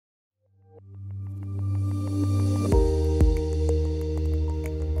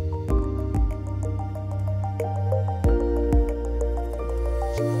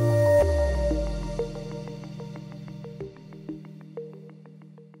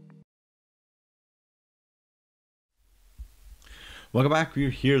Welcome back.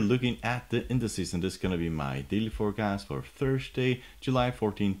 We're here looking at the indices, and this is going to be my daily forecast for Thursday, July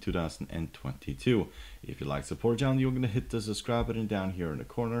 14, 2022. If you like support channel, you're going to hit the subscribe button down here in the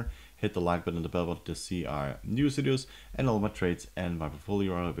corner, hit the like button and the bell button to see our news videos, and all my trades and my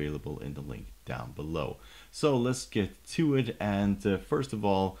portfolio are available in the link down below. So let's get to it. And first of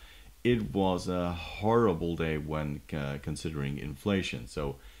all, it was a horrible day when considering inflation.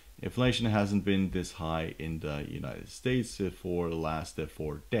 So inflation hasn't been this high in the United States for the last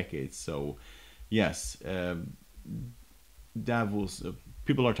 4 decades. So yes, that was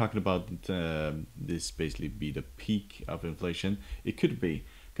people are talking about this basically be the peak of inflation. It could be,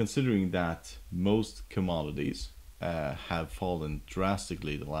 considering that most commodities have fallen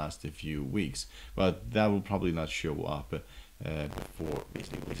drastically the last few weeks, but that will probably not show up before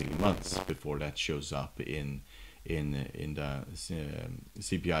basically months before that shows up in the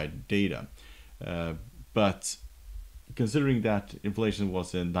CPI data. But considering that inflation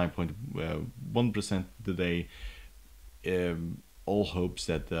was at 9.1% today, all hopes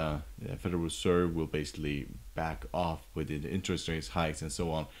that the Federal Reserve will basically back off with the interest rates hikes and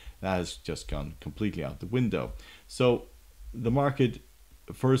so on, that has just gone completely out the window. So the market,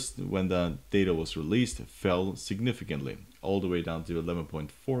 first when the data was released, fell significantly all the way down to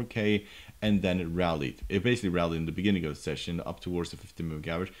 11.4k, and then it rallied. It basically rallied in the beginning of the session up towards the 50-moving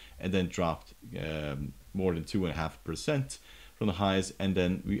average, and then dropped more than 2.5% from the highs, and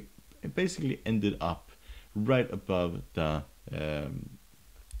then we basically ended up right above the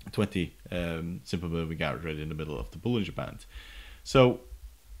 20 simple moving average, right in the middle of the Bollinger Band. So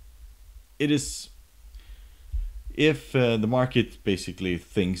it is, if the market basically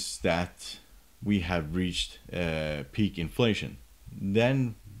thinks that we have reached peak inflation,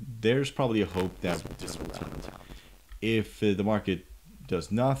 then there's probably a hope that this will turn around. If the market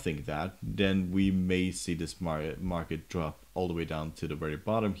does not think that, then we may see this market drop all the way down to the very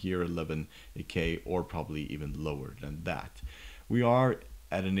bottom here, 11k, or probably even lower than that. We are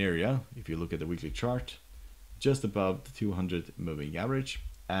at an area, if you look at the weekly chart, just above the 200 moving average,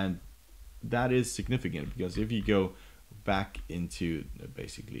 and that is significant because if you go back into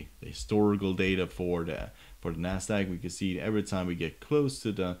basically the historical data for the Nasdaq, we can see every time we get close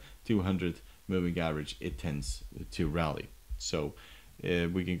to the 200 moving average, it tends to rally. So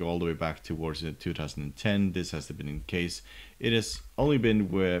we can go all the way back towards 2010. This has been the case. It has only been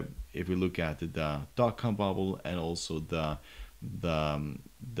where, if we look at the dot-com bubble and also the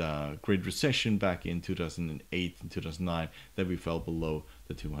Great Recession back in 2008 and 2009, that we fell below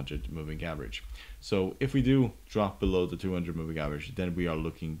the 200 moving average. So if we do drop below the 200 moving average, then we are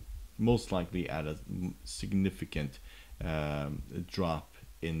looking most likely at a significant drop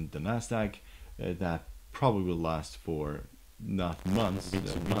in the Nasdaq that probably will last for not months,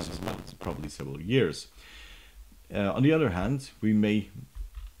 probably several years. On the other hand, we may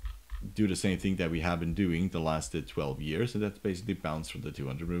do the same thing that we have been doing the last 12 years, and that's basically bounce from the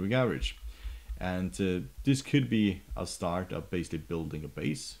 200 moving average. And this could be a start of basically building a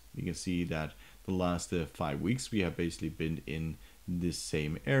base. You can see that the last 5 weeks we have basically been in this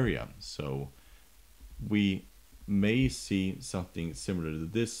same area. So we may see something similar to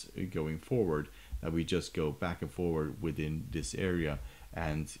this going forward, that we just go back and forward within this area.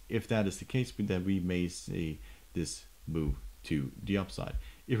 And if that is the case, then we may see this move to the upside.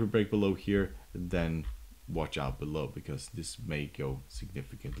 If we break below here, then watch out below, because this may go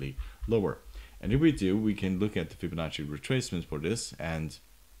significantly lower. And if we do, we can look at the Fibonacci retracements for this, and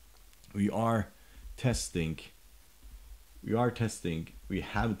we have tested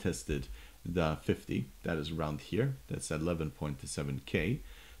the 50, that is around here, that's at 11.7k.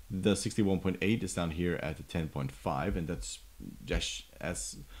 The 61.8 is down here at the 10.5, and that's just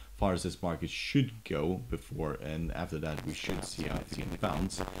as far as this market should go before, and after that we should see a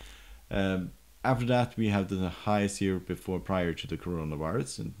bounce. After that we have the highs here prior to the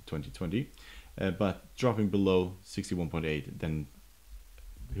coronavirus in 2020, but dropping below 61.8, then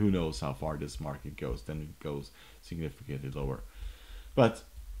who knows how far this market goes. Then it goes significantly lower. But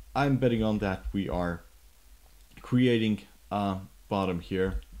I'm betting on that we are creating a bottom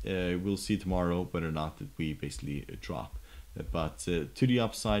here. We'll see tomorrow whether or not that we basically drop. But to the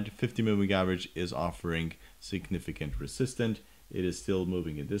upside, 50 moving average is offering significant resistance. It is still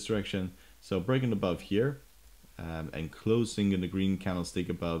moving in this direction. So breaking above here and closing in the green candlestick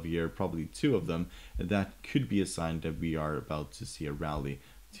above here, probably 2 of them, that could be a sign that we are about to see a rally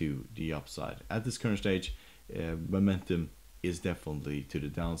to the upside. At this current stage, momentum is definitely to the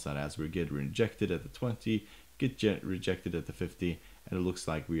downside as we get rejected at the 20, get rejected at the 50, and it looks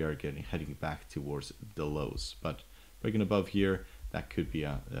like we are heading back towards the lows. But breaking above here, that could be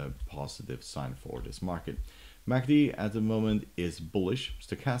a positive sign for this market. MACD at the moment is bullish,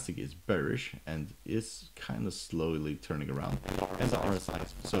 stochastic is bearish, and is kind of slowly turning around, and the RSI.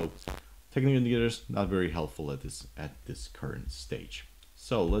 So technical indicators not very helpful at this current stage.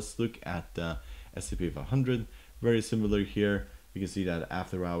 So let's look at the S&P 500. Very similar here. We can see that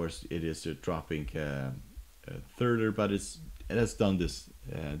after hours it is dropping further, but it has done this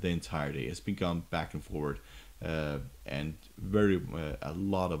the entire day. It's been gone back and forward, and a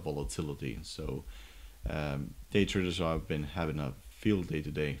lot of volatility. So day traders have been having a field day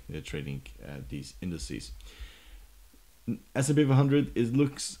today trading these indices. S&P 500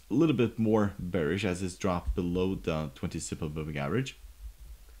 looks a little bit more bearish as it's dropped below the 20 simple moving average.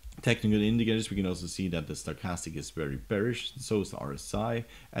 Technical indicators, we can also see that the stochastic is very bearish, so is the RSI,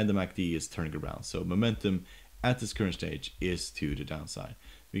 and the MACD is turning around. So momentum at this current stage is to the downside.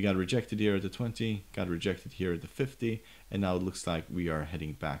 We got rejected here at the 20, got rejected here at the 50, and now it looks like we are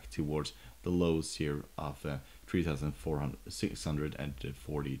heading back towards the lows here of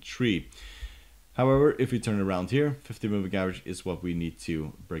 3,643. However, if we turn around here, 50 moving average is what we need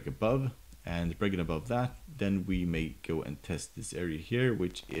to break above, and breaking above that, then we may go and test this area here,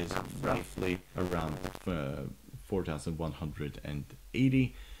 which is roughly around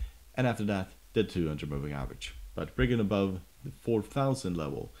 4,180, and after that the 200 moving average. But breaking above the 4,000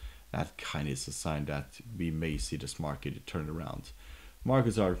 level, that kind of is a sign that we may see this market turn around.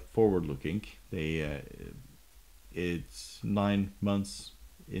 Markets are forward looking. It's 9 months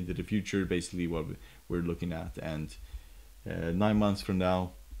into the future, basically what we're looking at, and 9 months from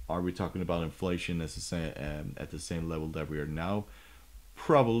now, are we talking about inflation at the same level that we are now?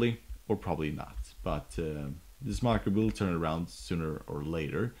 Probably, or probably not. But this market will turn around sooner or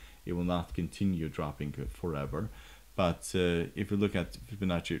later. It will not continue dropping forever. But if we look at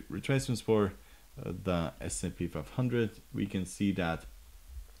Fibonacci retracements for the S&P 500, we can see that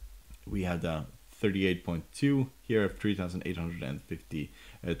we have the 38.2 here of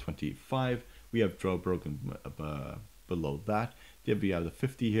 3,825. We have broken below that. Then we have the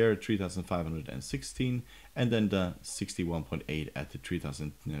 50 here at 3,516, and then the 61.8 at the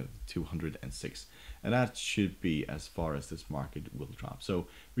 3,206. And that should be as far as this market will drop. So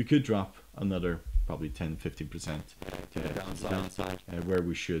we could drop another probably 10-15% to the downside, where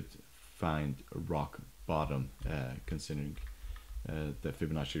we should find a rock bottom considering the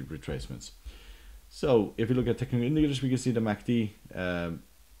Fibonacci retracements. So if you look at technical indicators, we can see the MACD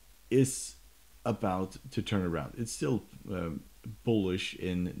is about to turn around. It's still bullish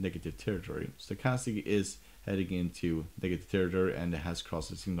in negative territory. Stochastic is heading into negative territory and it has crossed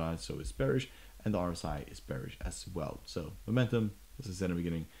the signal line, so it's bearish, and the RSI is bearish as well. So momentum, as I said in the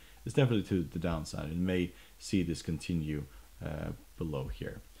beginning, is definitely to the downside and may see this continue below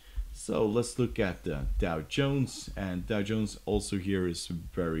here. So let's look at the Dow Jones, and Dow Jones also here is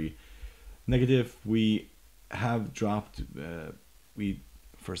very negative. We have dropped,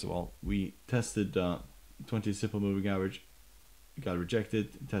 first of all, we tested 20 simple moving average, got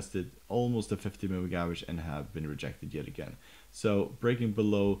rejected, tested almost a 50 moving average and have been rejected yet again. So breaking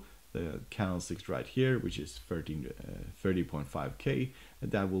below the candlesticks right here, which is 30.5k,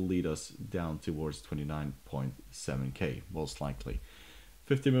 and that will lead us down towards 29.7k most likely.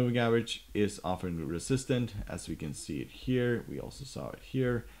 50 moving average is often resistant, as we can see it here. We also saw it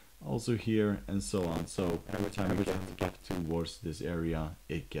here, also here, and so on. So every time we get towards this area,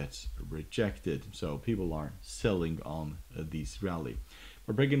 it gets rejected. So people are selling on these rally.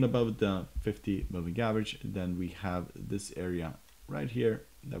 We're breaking above the 50 moving average, then we have this area right here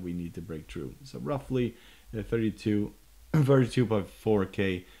that we need to break through. So roughly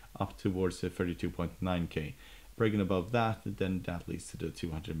 32.4k up towards 32.9k. Breaking above that, then that leads to the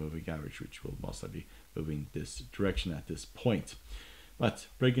 200 moving average, which will most likely be moving this direction at this point. But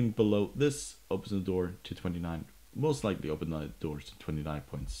breaking below this opens the door to 29, most likely open the doors to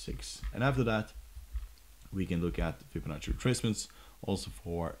 29.6. And after that, we can look at Fibonacci retracements also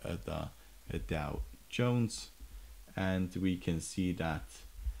for the Dow Jones. And we can see that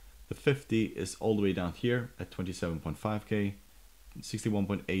the 50 is all the way down here at 27.5k.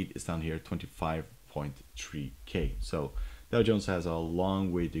 61.8 is down here at 25.3k. So Dow Jones has a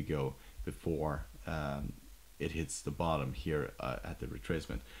long way to go before it hits the bottom here at the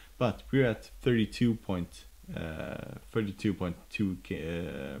retracement. But we're at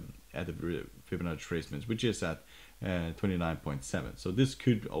 32.2k at the Fibonacci retracements, which is at 29.7. So this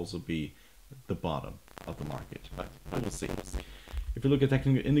could also be the bottom of the market, but we'll see. If you look at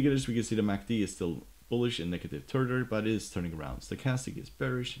technical indicators, we can see the MACD is still bullish in negative territory, but it is turning around. Stochastic is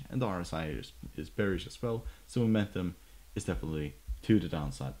bearish, and the RSI is bearish as well. So momentum is definitely to the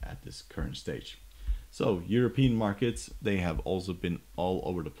downside at this current stage. So European markets, they have also been all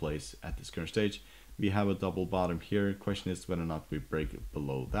over the place at this current stage. We have a double bottom here. Question is whether or not we break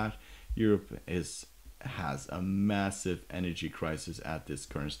below that. Europe has a massive energy crisis at this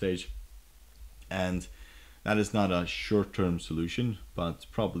current stage, and that is not a short-term solution, but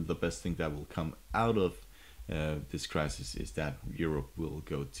probably the best thing that will come out of this crisis is that Europe will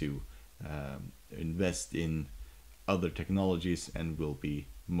go to invest in other technologies and will be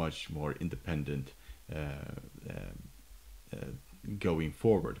much more independent going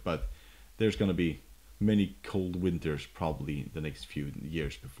forward. But there's going to be many cold winters probably the next few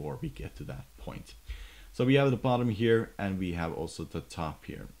years before we get to that point. So we have the bottom here, and we have also the top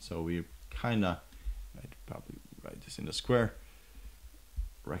here. So we kind of, I'd probably write this in a square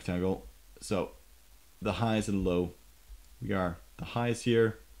rectangle. So the highs and the low, we are the highs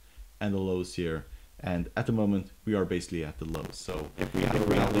here and the lows here, and at the moment we are basically at the lows. So if we have a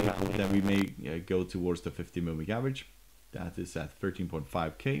rally, then we may go towards the 50 moving average. That is at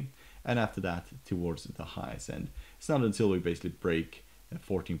 13.5k, and after that towards the highs. And it's not until we basically break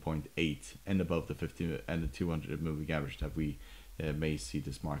 14.8 and above the 50 and the 200 moving average that we may see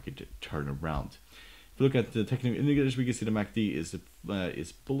this market turn around. If we look at the technical indicators, we can see the MACD is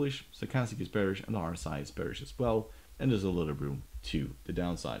bullish, stochastic is bearish, and the RSI is bearish as well, and there's a lot of room to the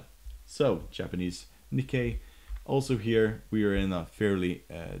downside. So Japanese Nikkei, also here we are in a fairly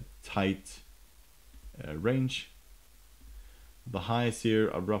tight range. The highs here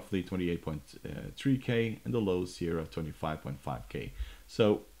are roughly 28.3k and the lows here are 25.5k.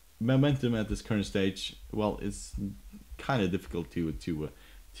 So momentum at this current stage, well, it's kind of difficult to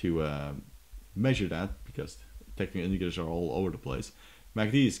measure that because technical indicators are all over the place.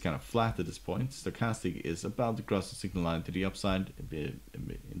 MACD is kind of flat at this point. Stochastic is about to cross the signal line to the upside,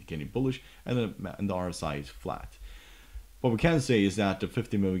 indicating bullish, and the RSI is flat. What we can say is that the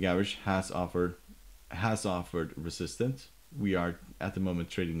 50 moving average has offered resistance. We are at the moment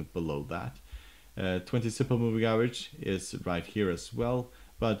trading below that. 20 simple moving average is right here as well,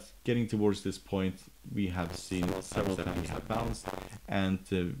 but getting towards this point we have seen several that we have bounced, and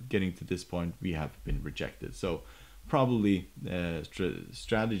getting to this point we have been rejected. So probably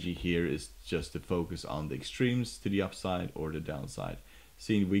strategy here is just to focus on the extremes to the upside or the downside.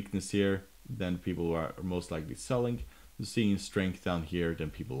 Seeing weakness here, then people are most likely selling. Seeing strength down here,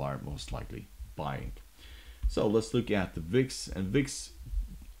 then people are most likely buying. So let's look at the VIX, and VIX,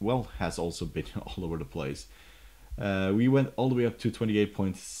 well, has also been all over the place. We went all the way up to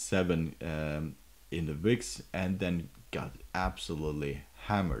 28.7 in the VIX, and then got absolutely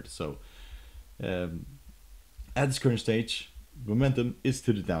hammered. So at this current stage, momentum is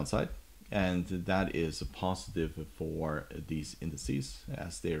to the downside, and that is a positive for these indices,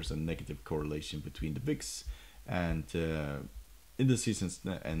 as there's a negative correlation between the VIX and indices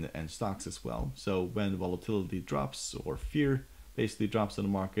and stocks as well. So when volatility drops, or fear basically drops in the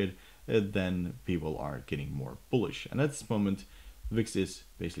market, then people are getting more bullish. And at this moment, VIX is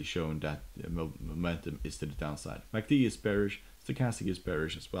basically showing that momentum is to the downside. MACD is bearish, stochastic is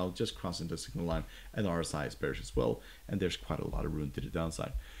bearish as well, just crossing the signal line, and RSI is bearish as well, and there's quite a lot of room to the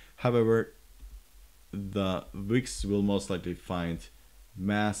downside. However, the VIX will most likely find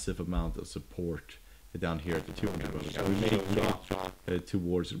massive amount of support down here at the 200 moving average. We may drop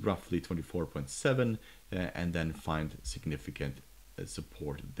towards roughly 24.7 and then find significant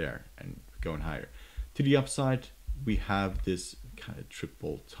support there and going higher. To the upside, we have this kind of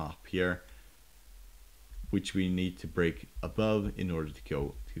triple top here, which we need to break above in order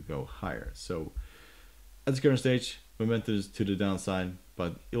to go higher. So at this current stage, momentum is to the downside,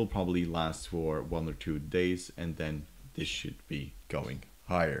 but it will probably last for 1 or 2 days, and then this should be going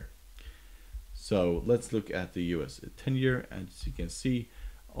higher. So let's look at the US 10-year, and as you can see,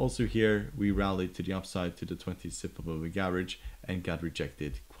 also here we rallied to the upside to the 20 simple moving average and got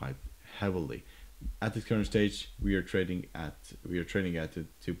rejected quite heavily. At this current stage, we are trading at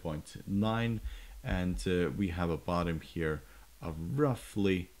 2.9, and we have a bottom here of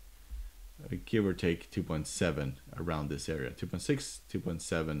roughly, give or take, 2.7 around this area. 2.6,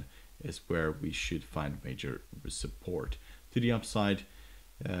 2.7 is where we should find major support. To the upside,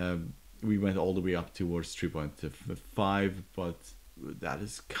 we went all the way up towards 3.5, but that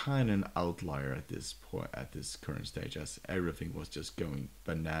is kind of an outlier at this point, at this current stage, as everything was just going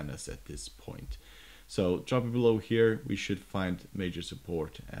bananas at this point. So dropping below here, we should find major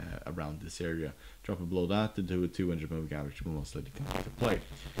support around this area. Dropping below that, the 200 moving average will most likely come into play.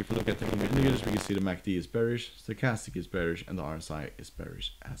 If we look at the indicators, we can see the MACD is bearish, stochastic is bearish, and the RSI is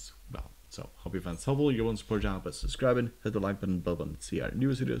bearish as well. So hope you found this helpful. You want to support the channel by subscribing, hit the like button, bell button to see our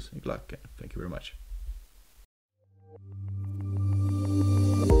newest videos, and good luck, and thank you very much.